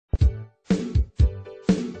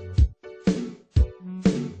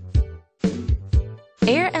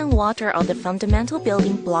Air and water are the fundamental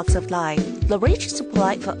building blocks of life. The rich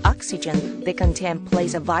supply of oxygen they contain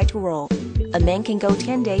plays a vital role. A man can go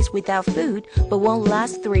 10 days without food, but won't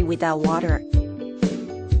last 3 without water.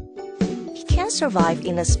 He can't survive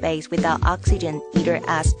in a space without oxygen, either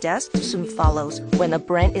as death soon follows when a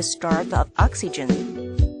brain is starved of oxygen.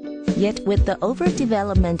 Yet with the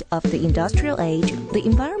overdevelopment of the industrial age, the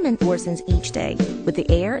environment worsens each day, with the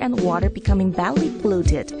air and water becoming badly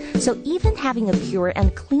polluted, so even having a pure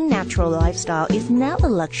and clean natural lifestyle is now a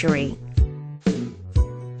luxury.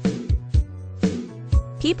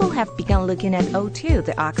 People have begun looking at O2,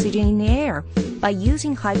 the oxygen in the air. By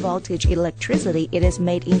using high-voltage electricity, it is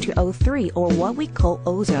made into O3, or what we call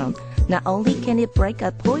ozone. Not only can it break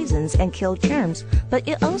up poisons and kill germs, but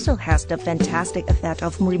it also has the fantastic effect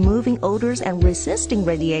of removing odors and resisting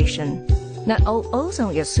radiation. Not all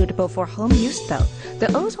ozone is suitable for home use though.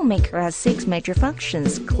 The ozone maker has 6 major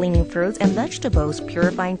functions: cleaning fruits and vegetables,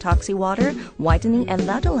 purifying toxic water, whitening and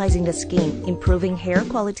vitalizing the skin, improving hair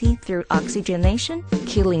quality through oxygenation,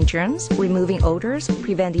 killing germs, removing odors,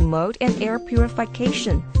 preventing mold, and air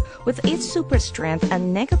purification. With its super strength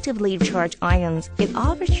and negatively charged ions, it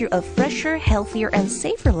offers you a fresher, healthier, and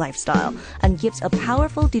safer lifestyle and gives a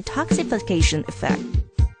powerful detoxification effect.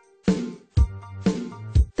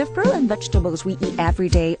 The fruit and vegetables we eat every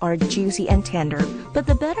day are juicy and tender, but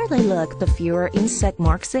the better they look, the fewer insect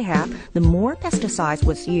marks they have, the more pesticides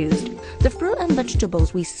was used. The fruit and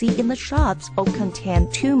vegetables we see in the shops all contain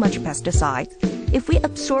too much pesticides. If we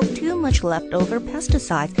absorb too much leftover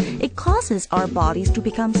pesticides, it causes our bodies to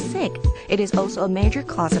become sick. It is also a major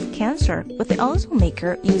cause of cancer, with the ozone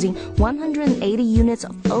maker using 180 units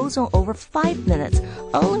of ozone over 5 minutes.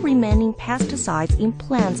 All remaining pesticides in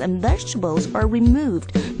plants and vegetables are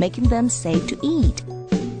removed, making them safe to eat.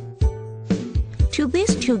 To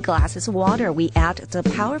these 2 glasses of water, we add the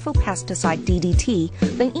powerful pesticide DDT.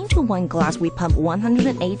 Then into 1 glass, we pump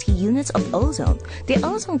 180 units of ozone. The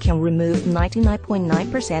ozone can remove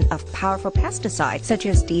 99.9% of powerful pesticides such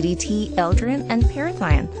as DDT, eldrin, and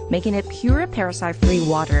parathion, making it pure parasite-free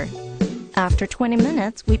water. After 20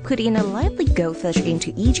 minutes, we put in a lively goldfish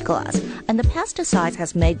into each glass, and the pesticides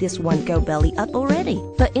has made this one go belly up already.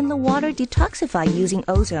 But in the water detoxified using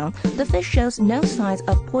ozone, the fish shows no signs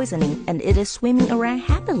of poisoning, and it is swimming around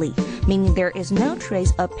happily, meaning there is no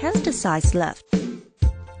trace of pesticides left.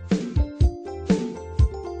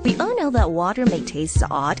 We all know that water may taste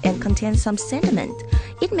odd and contain some sediment.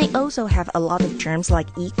 It may also have a lot of germs like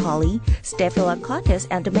E. coli, staphylococcus,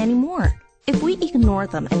 and many more. If we ignore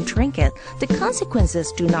them and drink it, the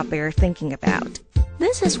consequences do not bear thinking about.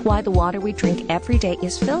 This is why the water we drink every day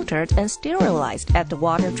is filtered and sterilized at the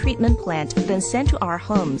water treatment plant, then sent to our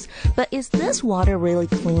homes. But is this water really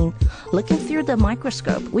clean? Looking through the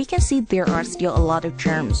microscope, we can see there are still a lot of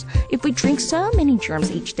germs. If we drink so many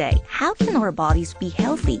germs each day, how can our bodies be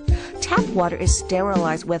healthy? Tap water is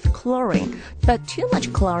sterilized with chlorine, but too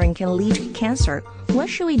much chlorine can lead to cancer. What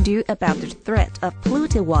should we do about the threat of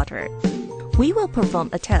polluted water? We will perform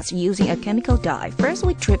a test using a chemical dye. First,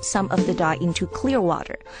 we drip some of the dye into clear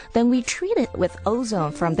water. Then we treat it with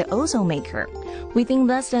ozone from the ozone maker. Within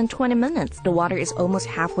less than 20 minutes, the water is almost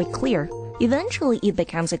halfway clear. Eventually, it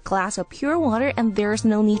becomes a glass of pure water, and there's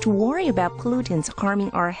no need to worry about pollutants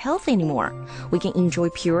harming our health anymore. We can enjoy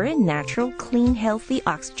pure, natural, clean, healthy,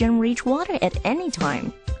 oxygen-rich water at any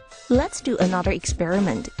time. Let's do another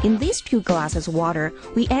experiment. In these 2 glasses of water,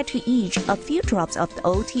 we add to each a few drops of the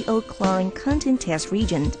OTO chlorine content test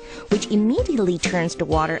reagent, which immediately turns the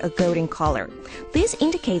water a golden color. This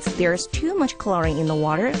indicates there's too much chlorine in the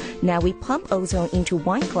water. Now we pump ozone into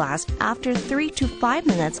 1 glass. After 3 to 5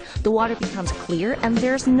 minutes, the water becomes clear and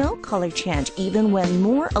there's no color change even when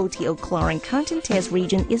more OTO chlorine content test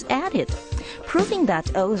reagent is added, proving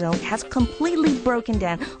that ozone has completely broken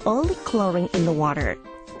down all the chlorine in the water.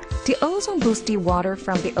 The ozone-boosted water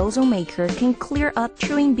from the ozone maker can clear up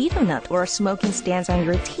chewing betel nut or smoking stains on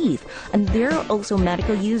your teeth, and there are also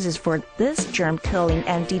medical uses for this germ-killing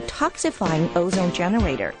and detoxifying ozone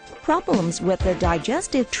generator. Problems with the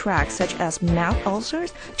digestive tract such as mouth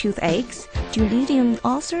ulcers, toothaches, duodenal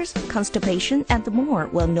ulcers, constipation, and more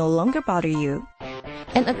will no longer bother you.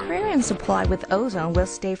 An aquarium supplied with ozone will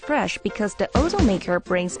stay fresh because the ozone maker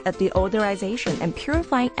brings a deodorization and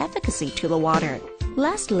purifying efficacy to the water.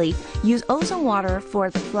 Lastly, use ozone water for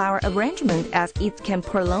the flower arrangement as it can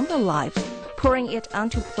prolong the life. Pouring it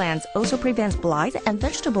onto plants also prevents blight, and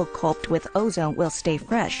vegetable coated with ozone will stay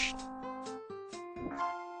fresh.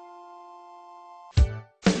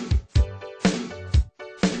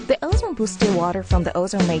 The ozone-boosted water from the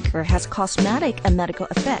ozone maker has cosmetic and medical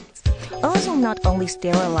effects. Ozone not only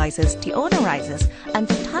sterilizes, deodorizes, and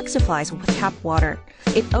detoxifies with tap water,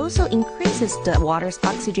 it also increases the water's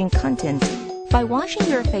oxygen content. By washing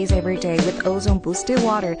your face every day with ozone-boosted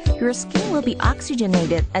water, your skin will be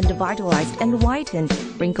oxygenated and vitalized and whitened,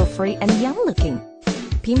 wrinkle-free and young-looking.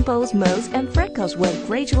 Pimples, moles, and freckles will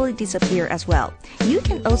gradually disappear as well. You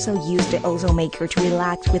can also use the ozone maker to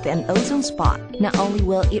relax with an ozone spa. Not only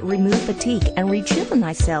will it remove fatigue and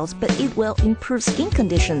rejuvenate cells, but it will improve skin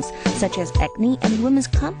conditions such as acne and women's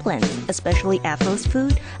complaints, especially atlas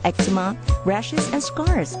foot, eczema, rashes, and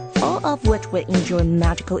scars, all of which will enjoy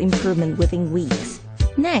magical improvement within weeks.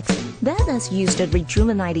 Next, let us use the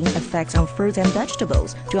rejuvenating effects on fruits and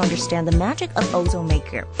vegetables to understand the magic of ozone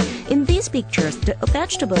maker. In these pictures, the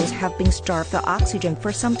vegetables have been starved for oxygen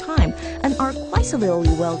for some time and are quite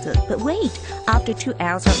severely wilted. But wait, after 2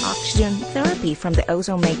 hours of oxygen therapy from the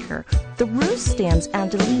ozone maker, the root stems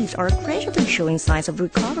and the leaves are gradually showing signs of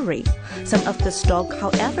recovery. Some of the stalks,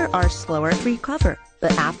 however, are slower to recover.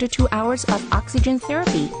 But after 2 hours of oxygen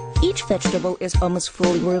therapy, each vegetable is almost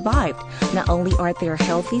fully revived. Not only are there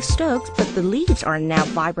healthy stalks, but the leaves are now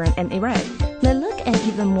vibrant and erect. They look an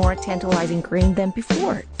even more tantalizing green than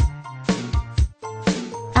before.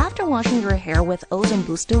 After washing your hair with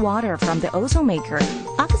ozone-boosted water from the ozone maker,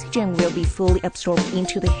 oxygen will be fully absorbed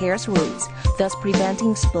into the hair's roots, thus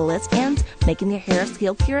preventing splits and making the hair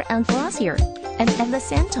silkier and glossier. And at the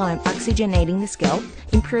same time, oxygenating the scalp,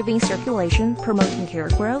 improving circulation, promoting hair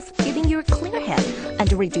growth, giving you a clear head,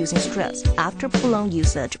 and reducing stress. After prolonged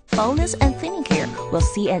usage, baldness and thinning hair will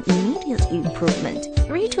see an immediate improvement.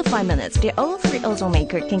 3 to 5 minutes, the O3 ozone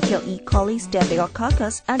maker can kill E. coli,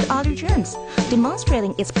 staphylococcus, and other germs,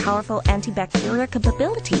 demonstrating its powerful antibacterial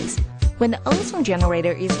capabilities. When the ozone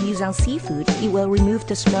generator is used on seafood, it will remove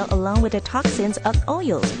the smell along with the toxins of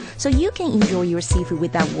oils, so you can enjoy your seafood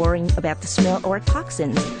without worrying about the smell or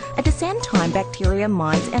toxins. At the same time, bacteria,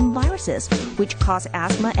 mites, and viruses, which cause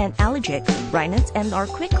asthma and allergic rhinitis, and are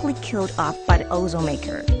quickly killed off by the ozone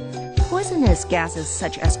maker. Poisonous gases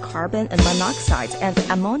such as carbon and monoxide and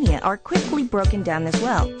ammonia are quickly broken down as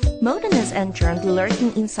well. Moldiness and germs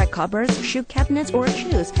lurking inside cupboards, shoe cabinets, or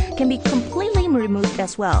shoes can be completely removed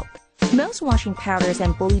as well. Most washing powders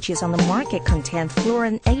and bleaches on the market contain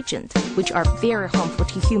fluorine agents, which are very harmful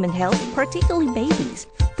to human health, particularly babies.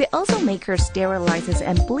 The ozone maker sterilizes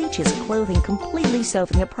and bleaches clothing, completely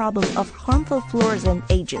solving the problem of harmful fluorine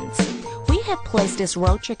agents. We have placed this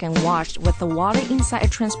raw chicken washed with the water inside a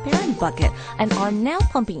transparent bucket and are now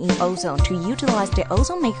pumping in ozone to utilize the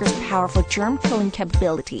ozone maker's powerful germ-killing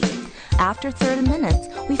capability. After 30 minutes,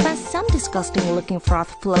 we found some disgusting-looking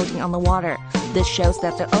froth floating on the water. This shows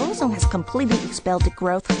that the ozone has completely expelled the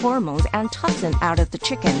growth hormones and toxin out of the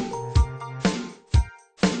chicken.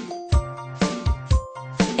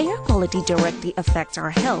 Air quality directly affects our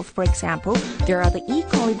health. For example, there are the E.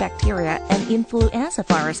 coli bacteria and influenza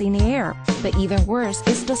virus in the air. But even worse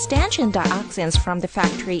is the stench and dioxins from the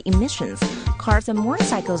factory emissions. Cars and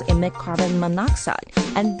motorcycles emit carbon monoxide,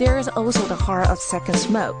 and there is also the horror of second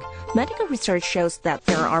smoke. Medical research shows that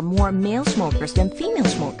there are more male smokers than female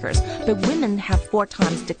smokers, but women have 4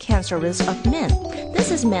 times the cancer risk of men.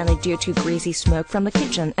 This is mainly due to greasy smoke from the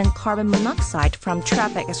kitchen and carbon monoxide from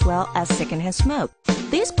traffic as well as secondhand smoke.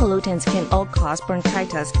 These pollutants can all cause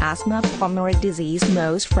bronchitis, asthma, pulmonary disease,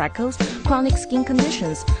 moles, freckles, chronic skin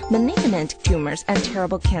conditions, malignant tumors, and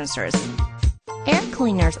terrible cancers. Air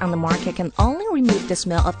cleaners on the market can only remove the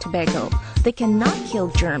smell of tobacco. They cannot kill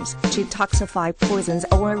germs, detoxify poisons,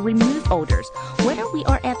 or remove odors. Whether we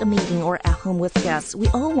are at a meeting or at home with guests, we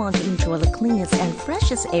all want to enjoy the cleanest and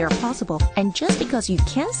freshest air possible. And just because you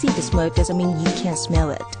can't see the smoke doesn't mean you can't smell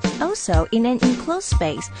it. Also, in an enclosed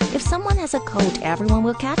space, if someone has a cold, everyone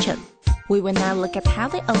will catch it. We will now look at how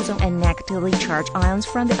the ozone and negatively charged ions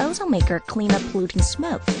from the ozone maker clean up polluting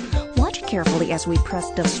smoke. Watch carefully as we press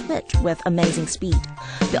the switch with amazing speed.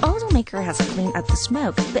 The ozone maker has cleaned up the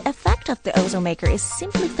smoke. The effect of the ozone maker is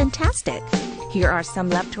simply fantastic. Here are some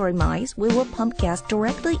laboratory mice. We will pump gas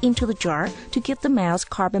directly into the jar to give the mouse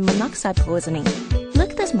carbon monoxide poisoning.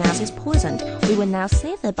 Look, this mouse is poisoned. We will now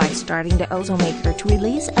save it by starting the ozone maker to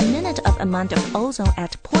release a minute of amount of ozone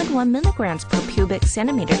at 0.1 milligrams per cubic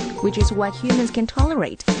centimeter, which is what humans can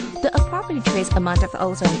tolerate. The appropriate trace amount of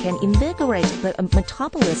ozone can invigorate the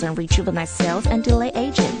metabolism, rejuvenate cells, and delay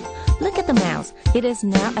aging. Look at the mouse. It is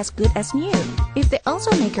now as good as new. If the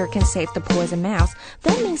ozone maker can save the poison mouse,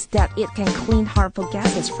 that means that it can clean harmful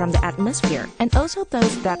gases from the atmosphere, and also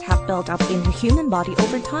those that have built up in the human body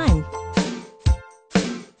over time.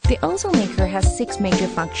 The ozone maker has 6 major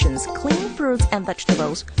functions: cleaning fruits and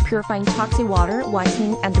vegetables, purifying toxic water,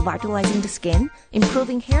 whitening and revitalizing the skin,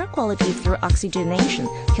 improving hair quality through oxygenation,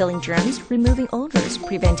 killing germs, removing odors,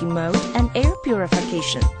 preventing mold, and air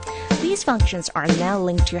purification. These functions are now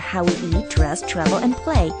linked to how we eat, dress, travel, and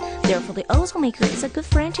play. Therefore, the ozone maker is a good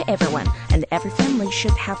friend to everyone, and every family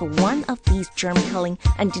should have one of these germ-killing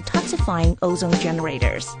and detoxifying ozone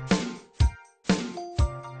generators.